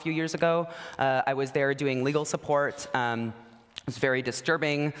Chicago a few years ago. I was there doing legal support. It was very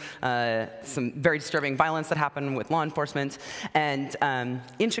disturbing, some very disturbing violence that happened with law enforcement. And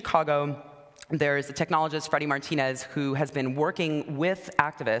in Chicago, there's a technologist, Freddie Martinez, who has been working with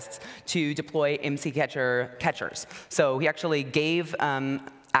activists to deploy MC catchers. So he actually gave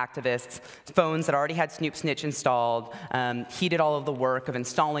activists phones that already had Snoop Snitch installed. He did all of the work of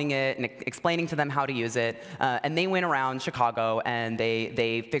installing it and explaining to them how to use it. And they went around Chicago and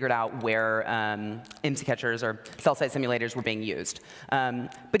they figured out where IMSI catchers or cell site simulators were being used.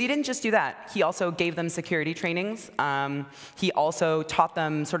 But he didn't just do that. He also gave them security trainings. He also taught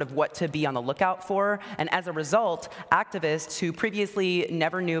them sort of what to be on the lookout for. And as a result, activists who previously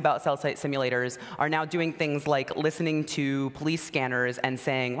never knew about cell site simulators are now doing things like listening to police scanners and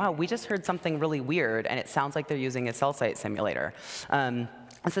saying, wow, we just heard something really weird, and it sounds like they're using a cell site simulator.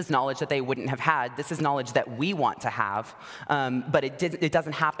 This is knowledge that they wouldn't have had. This is knowledge that we want to have, but it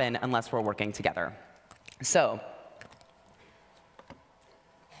doesn't happen unless we're working together. So,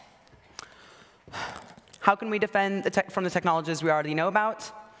 how can we defend from the technologies we already know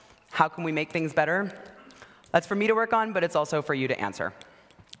about? How can we make things better? That's for me to work on, but it's also for you to answer.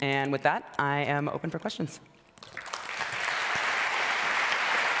 And with that, I am open for questions.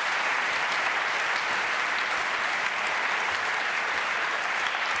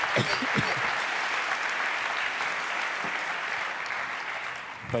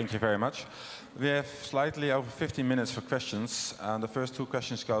 Thank you very much. We have slightly over 15 minutes for questions, and the first 2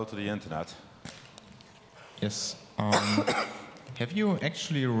 questions go to the internet. Yes. Have you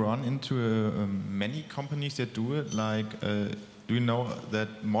actually run into many companies that do it? Like, do you know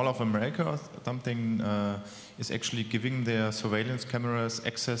that Mall of America or something is actually giving their surveillance cameras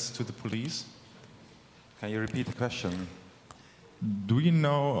access to the police? Can you repeat the question? Do you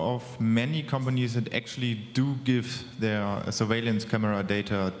know of many companies that actually do give their surveillance camera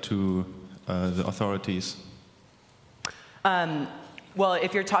data to the authorities? Well,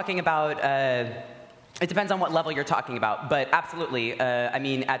 if you're talking about, it depends on what level you're talking about, but absolutely. I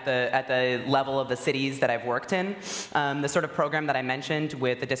mean, at the level of the cities that I've worked in, the sort of program that I mentioned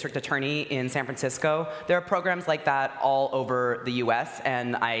with the district attorney in San Francisco, there are programs like that all over the US,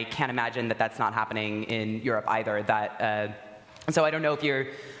 and I can't imagine that that's not happening in Europe either. So I don't know if you're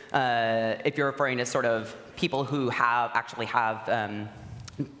referring to sort of people who actually have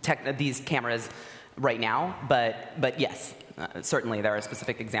these cameras right now, but yes, certainly there are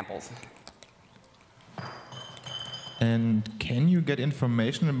specific examples. And can you get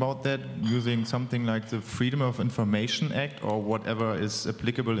information about that using something like the Freedom of Information Act or whatever is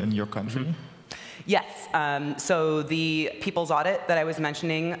applicable in your country? Mm-hmm. Yes. So the People's Audit that I was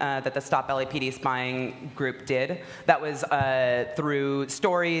mentioning, that the Stop LAPD Spying group did, that was through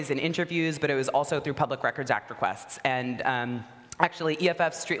stories and interviews, but it was also through Public Records Act requests. And actually,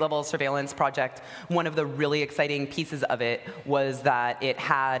 EFF's street-level surveillance project, one of the really exciting pieces of it was that it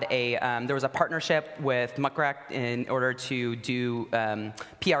had there was a partnership with Muckrack in order to do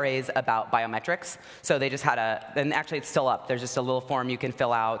PRAs about biometrics. So they just had and actually it's still up. There's just a little form you can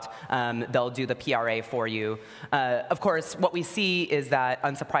fill out. They'll do the PRA for you. Of course, what we see is that,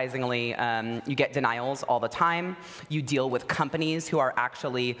 unsurprisingly, you get denials all the time. You deal with companies who are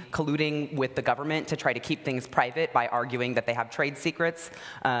actually colluding with the government to try to keep things private by arguing that they have trade secrets,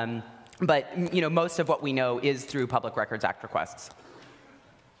 but most of what we know is through Public Records Act requests.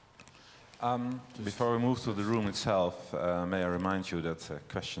 Before we move to the room itself, may I remind you that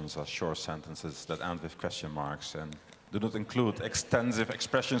questions are short sentences that end with question marks and do not include extensive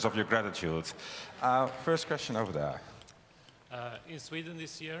expressions of your gratitude. First question over there. In Sweden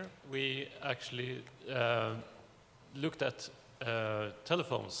this year, we actually looked at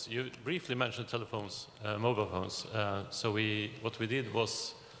telephones. You briefly mentioned telephones, mobile phones. So what we did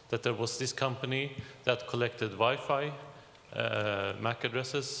was that there was this company that collected Wi-Fi, MAC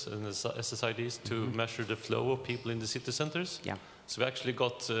addresses and SSIDs to measure the flow of people in the city centers. Yeah. So we actually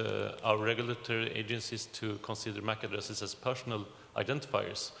got our regulatory agencies to consider MAC addresses as personal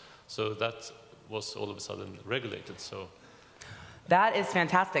identifiers. So that was all of a sudden regulated. So. That is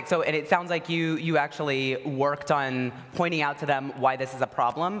fantastic. So, and it sounds like you actually worked on pointing out to them why this is a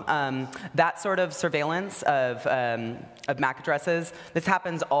problem. That sort of surveillance of MAC addresses, this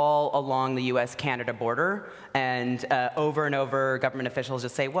happens all along the U.S.-Canada border, and over, government officials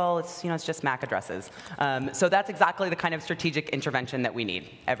just say, well, it's just MAC addresses. So that's exactly the kind of strategic intervention that we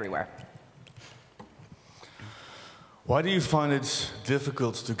need everywhere. Why do you find it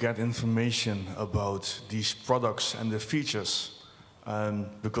difficult to get information about these products and their features?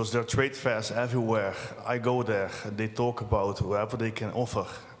 Because there are trade fairs everywhere. I go there, they talk about whatever they can offer.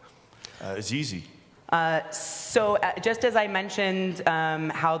 It's easy. So just as I mentioned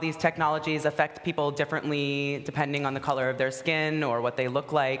how these technologies affect people differently depending on the color of their skin or what they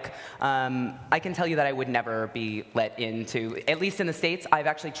look like, I can tell you that I would never be let into, at least in the States. I've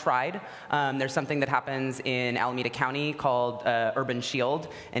actually tried. There's something that happens in Alameda County called Urban Shield,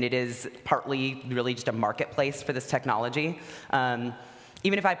 and it is partly really just a marketplace for this technology.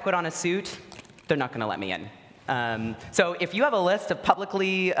 even if I put on a suit, they're not going to let me in. So if you have a list of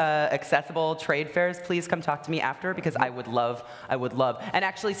publicly accessible trade fairs, please come talk to me after, because I would love. And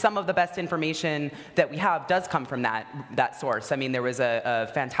actually, some of the best information that we have does come from that source. I mean, there was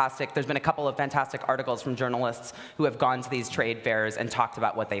there's been a couple of fantastic articles from journalists who have gone to these trade fairs and talked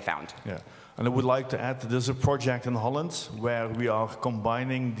about what they found. Yeah. And I would like to add, there's a project in Holland where we are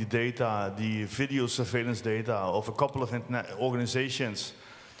combining the data, the video surveillance data of a couple of organizations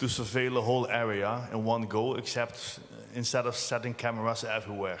to surveil the whole area in one go, except instead of setting cameras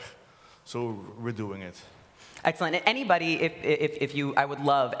everywhere. So we're doing it. Excellent. And anybody, I would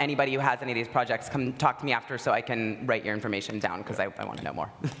love anybody who has any of these projects, come talk to me after so I can write your information down, because I want to know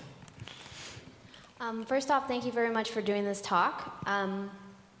more. First off, thank you very much for doing this talk.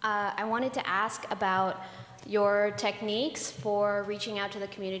 I wanted to ask about your techniques for reaching out to the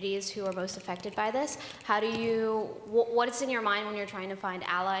communities who are most affected by this. What is in your mind when you're trying to find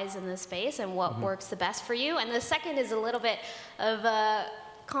allies in this space, and what works the best for you? And the second is a little bit of a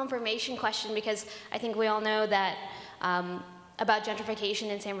confirmation question, because I think we all know that about gentrification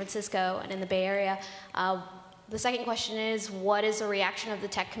in San Francisco and in the Bay Area. The second question is, what is the reaction of the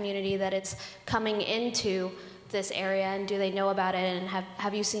tech community that it's coming into this area, and do they know about it, and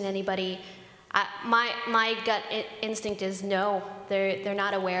have you seen anybody? My gut instinct is no, they're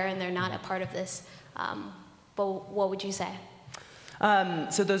not aware and they're not a part of this. But what would you say?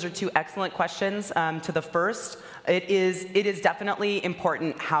 So those are two excellent questions. To the first, it is definitely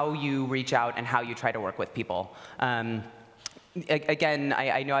important how you reach out and how you try to work with people. Again,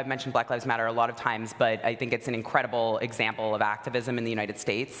 I know I've mentioned Black Lives Matter a lot of times, but I think it's an incredible example of activism in the United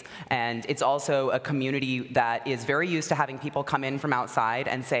States. And it's also a community that is very used to having people come in from outside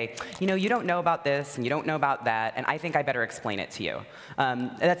and say, you know, you don't know about this and you don't know about that, and I think I better explain it to you.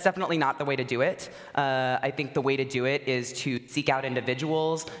 That's definitely not the way to do it. I think the way to do it is to seek out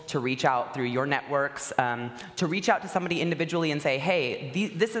individuals, to reach out through your networks, to reach out to somebody individually and say, hey,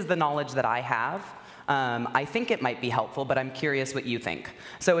 this is the knowledge that I have. I think it might be helpful, but I'm curious what you think.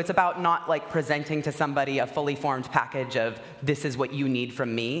 So it's about not like presenting to somebody a fully formed package of this is what you need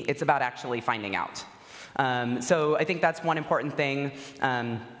from me. It's about actually finding out. So I think that's one important thing.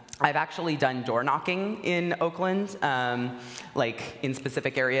 I've actually done door knocking in Oakland, like in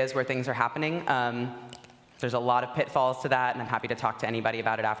specific areas where things are happening. There's a lot of pitfalls to that, and I'm happy to talk to anybody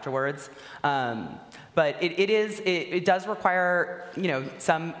about it afterwards. But it does require, you know,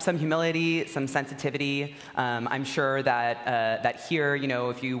 some humility, some sensitivity. I'm sure that here, you know,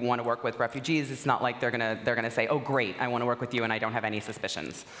 if you want to work with refugees, it's not like they're gonna say, oh great, I want to work with you and I don't have any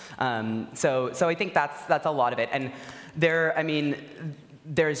suspicions. So I think that's a lot of it. And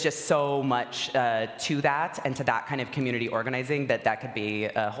there's just so much to that and to that kind of community organizing that could be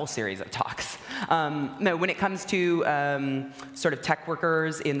a whole series of talks. No, when it comes to sort of tech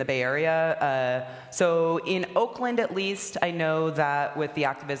workers in the Bay Area, so in Oakland at least, I know that with the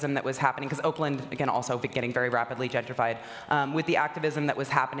activism that was happening, because Oakland, again, also getting very rapidly gentrified, with the activism that was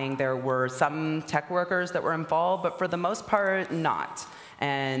happening, there were some tech workers that were involved, but for the most part, not.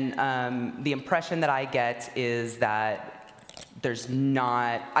 And the impression that I get is that there's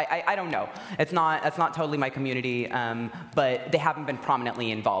not, I don't know. That's not totally my community, but they haven't been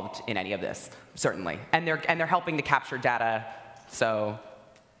prominently involved in any of this, certainly. And they're helping to capture data, so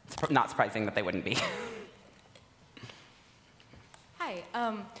it's not surprising that they wouldn't be. Hi.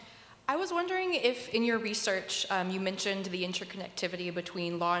 I was wondering if in your research you mentioned the interconnectivity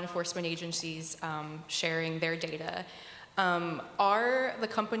between law enforcement agencies sharing their data. Are the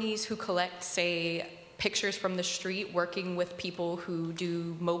companies who collect, say, pictures from the street working with people who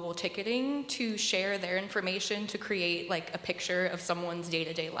do mobile ticketing to share their information to create like a picture of someone's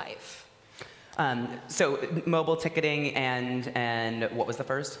day-to-day life? So mobile ticketing and what was the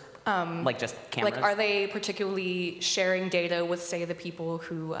first? Like just cameras? Like, are they particularly sharing data with, say, the people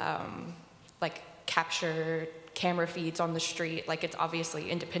who like capture camera feeds on the street? Like, it's obviously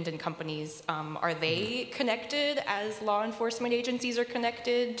independent companies. Are they connected as law enforcement agencies are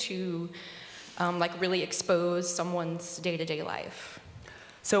connected to like really expose someone's day-to-day life?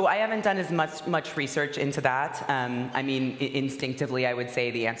 So I haven't done as much research into that. I mean, instinctively, I would say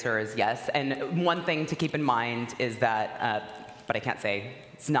the answer is yes. And one thing to keep in mind is that, but I can't say,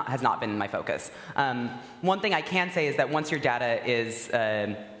 has not been my focus. One thing I can say is that once your data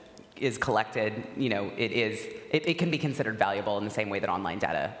is collected, you know, it can be considered valuable in the same way that online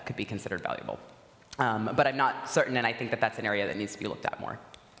data could be considered valuable. But I'm not certain, and I think that that's an area that needs to be looked at more.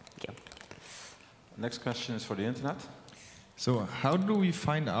 Thank you. Next question is for the internet. So how do we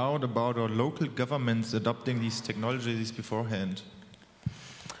find out about our local governments adopting these technologies beforehand?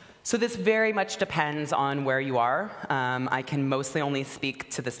 So this very much depends on where you are. I can mostly only speak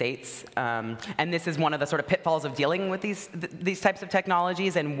to the States. And this is one of the sort of pitfalls of dealing with these types of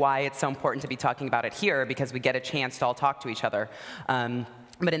technologies and why it's so important to be talking about it here, because we get a chance to all talk to each other.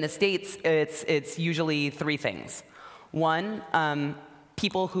 But in the States, it's usually three things. One,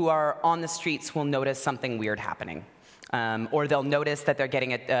 people who are on the streets will notice something weird happening. Or they'll notice that the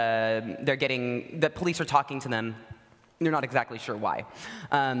police are talking to them. They're not exactly sure why.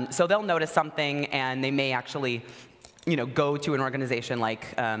 So they'll notice something, and they may actually go to an organization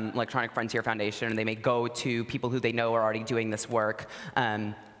like Electronic Frontier Foundation, and they may go to people who they know are already doing this work,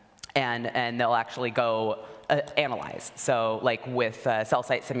 and they'll actually go analyze. So like with cell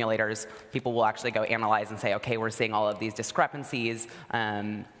site simulators, people will actually go analyze and say, okay, we're seeing all of these discrepancies.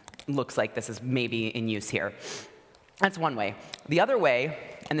 Looks like this is maybe in use here. That's one way. The other way,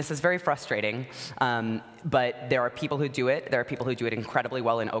 and this is very frustrating, but there are people who do it. There are people who do it incredibly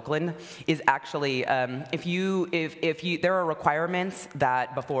well in Oakland. Is actually there are requirements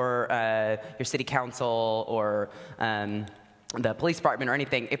that before your city council or the police department or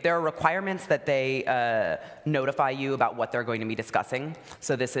anything, if there are requirements that they notify you about what they're going to be discussing.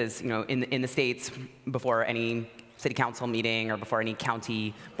 So this is in the States before any city council meeting or before any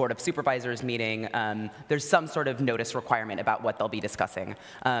county board of supervisors meeting, there's some sort of notice requirement about what they'll be discussing.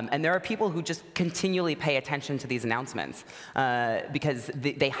 And there are people who just continually pay attention to these announcements because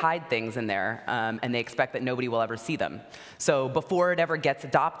they hide things in there and they expect that nobody will ever see them. So before it ever gets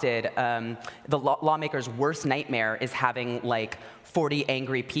adopted, the lawmaker's worst nightmare is having like 40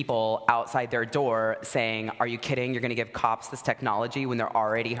 angry people outside their door saying, are you kidding? You're going to give cops this technology when they're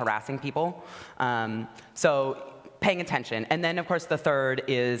already harassing people? So paying attention. And then, of course, the third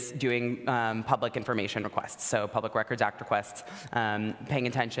is doing public information requests, so Public Records Act requests, paying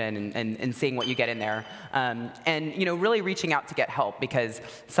attention and seeing what you get in there. And really reaching out to get help, because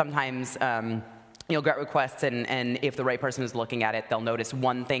sometimes you'll get requests, and if the right person is looking at it, they'll notice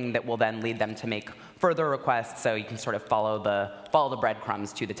one thing that will then lead them to make further requests, so you can sort of follow the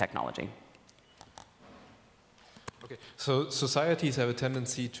breadcrumbs to the technology. Okay, so societies have a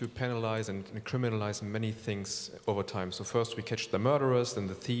tendency to penalize and criminalize many things over time. So first we catch the murderers, then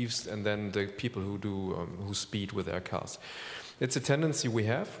the thieves, and then the people who speed with their cars. It's a tendency we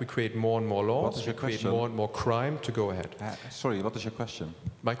have. We create more and more laws. We create more and more crime to go ahead. Sorry, what is your question?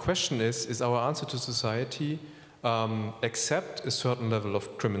 My question is our answer to society accept a certain level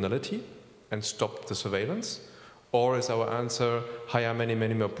of criminality and stop the surveillance? Or is our answer hire many,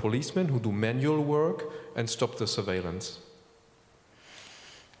 many more policemen who do manual work and stop the surveillance?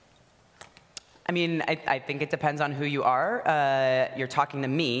 I mean, I think it depends on who you are. You're talking to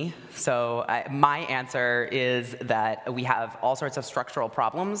me, so my answer is that we have all sorts of structural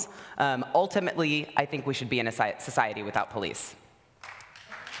problems. Ultimately, I think we should be in a society without police.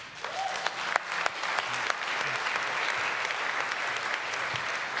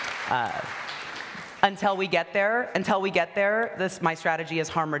 Until we get there, my strategy is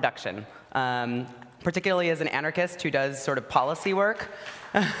harm reduction. Particularly as an anarchist who does sort of policy work,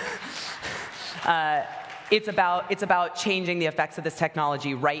 it's about changing the effects of this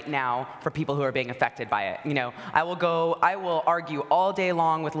technology right now for people who are being affected by it. I will argue all day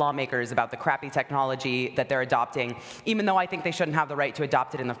long with lawmakers about the crappy technology that they're adopting, even though I think they shouldn't have the right to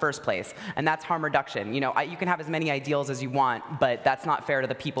adopt it in the first place. And that's harm reduction. You can have as many ideals as you want, but that's not fair to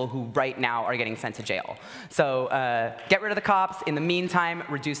the people who right now are getting sent to jail. So get rid of the cops. In the meantime,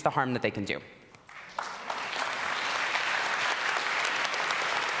 reduce the harm that they can do.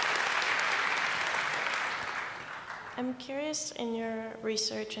 I'm curious, in your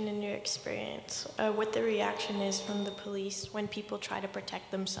research and in your experience, what the reaction is from the police when people try to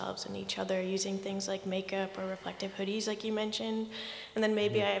protect themselves and each other using things like makeup or reflective hoodies, like you mentioned. And then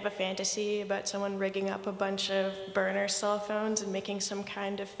maybe I have a fantasy about someone rigging up a bunch of burner cell phones and making some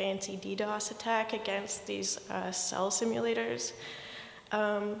kind of fancy DDoS attack against these cell simulators.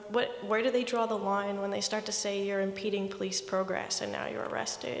 Where do they draw the line when they start to say you're impeding police progress and now you're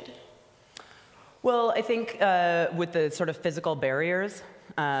arrested? Well, I think with the sort of physical barriers,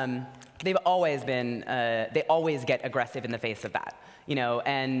 they've always been, they always get aggressive in the face of that.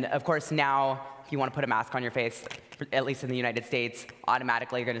 And of course now, if you want to put a mask on your face, at least in the United States,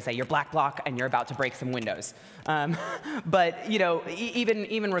 automatically you're going to say you're black bloc and you're about to break some windows. But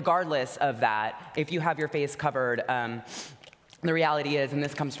even regardless of that, if you have your face covered, the reality is, and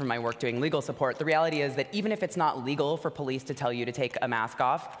this comes from my work doing legal support, the reality is that even if it's not legal for police to tell you to take a mask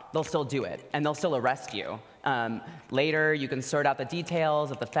off, they'll still do it, and they'll still arrest you. Later, you can sort out the details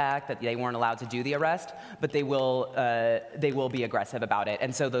of the fact that they weren't allowed to do the arrest, but they will be aggressive about it.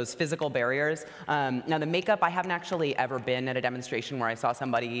 And so those physical barriers. Now, the makeup, I haven't actually ever been at a demonstration where I saw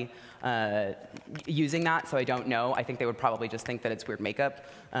somebody using that, so I don't know. I think they would probably just think that it's weird makeup.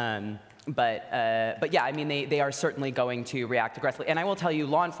 But yeah, I mean, they are certainly going to react aggressively. And I will tell you,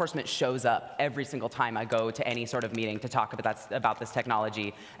 law enforcement shows up every single time I go to any sort of meeting to talk about this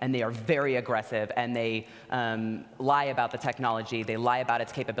technology, and they are very aggressive, and they lie about the technology, they lie about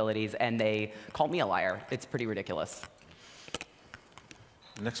its capabilities, and they call me a liar. It's pretty ridiculous.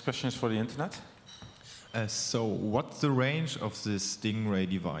 Next question is for the internet. So what's the range of the Stingray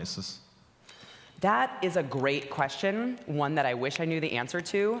devices? That is a great question, one that I wish I knew the answer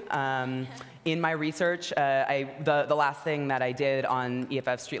to. In my research, the last thing that I did on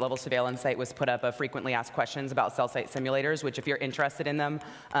EFF street-level surveillance site was put up a frequently asked questions about cell site simulators, which if you're interested in them,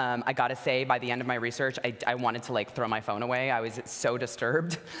 I gotta say, by the end of my research, I wanted to like throw my phone away. I was so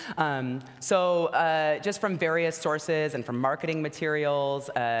disturbed. Just from various sources and from marketing materials,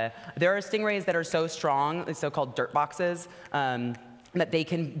 there are stingrays that are so strong, so-called dirt boxes, that they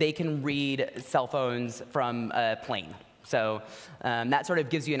can read cell phones from a plane. So that sort of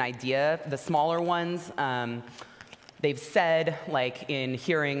gives you an idea. The smaller ones, they've said, like in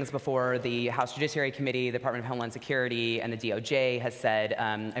hearings before the House Judiciary Committee, the Department of Homeland Security, and the DOJ has said,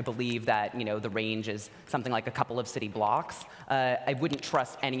 I believe that the range is something like a couple of city blocks. I wouldn't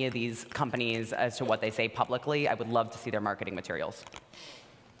trust any of these companies as to what they say publicly. I would love to see their marketing materials.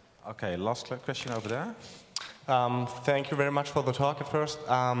 Okay, last question over there. Thank you very much for the talk at first.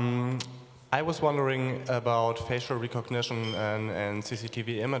 I was wondering about facial recognition and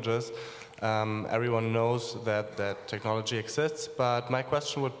CCTV images. Everyone knows that technology exists, but my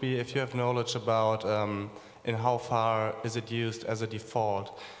question would be if you have knowledge about in how far is it used as a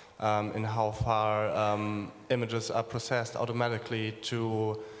default, in how far images are processed automatically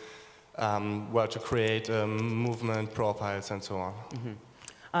to create movement profiles and so on.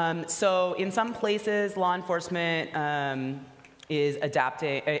 Mm-hmm. So in some places, law enforcement is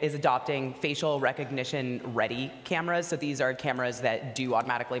adopting facial recognition ready cameras. So these are cameras that do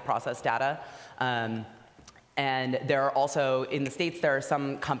automatically process data. And there are also, in the States, there are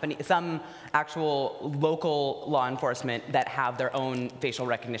some actual local law enforcement that have their own facial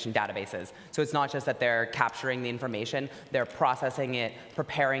recognition databases. So it's not just that they're capturing the information, they're processing it,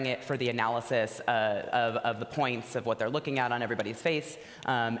 preparing it for the analysis of the points of what they're looking at on everybody's face,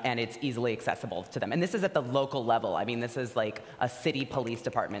 and it's easily accessible to them. And this is at the local level. I mean, this is like a city police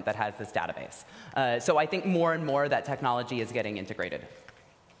department that has this database. So I think more and more that technology is getting integrated.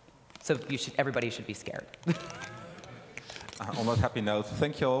 So everybody should be scared. On that happy note,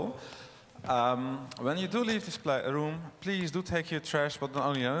 thank you all. When you do leave this room, please do take your trash, but not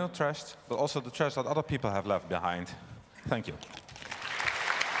only your trash, but also the trash that other people have left behind. Thank you.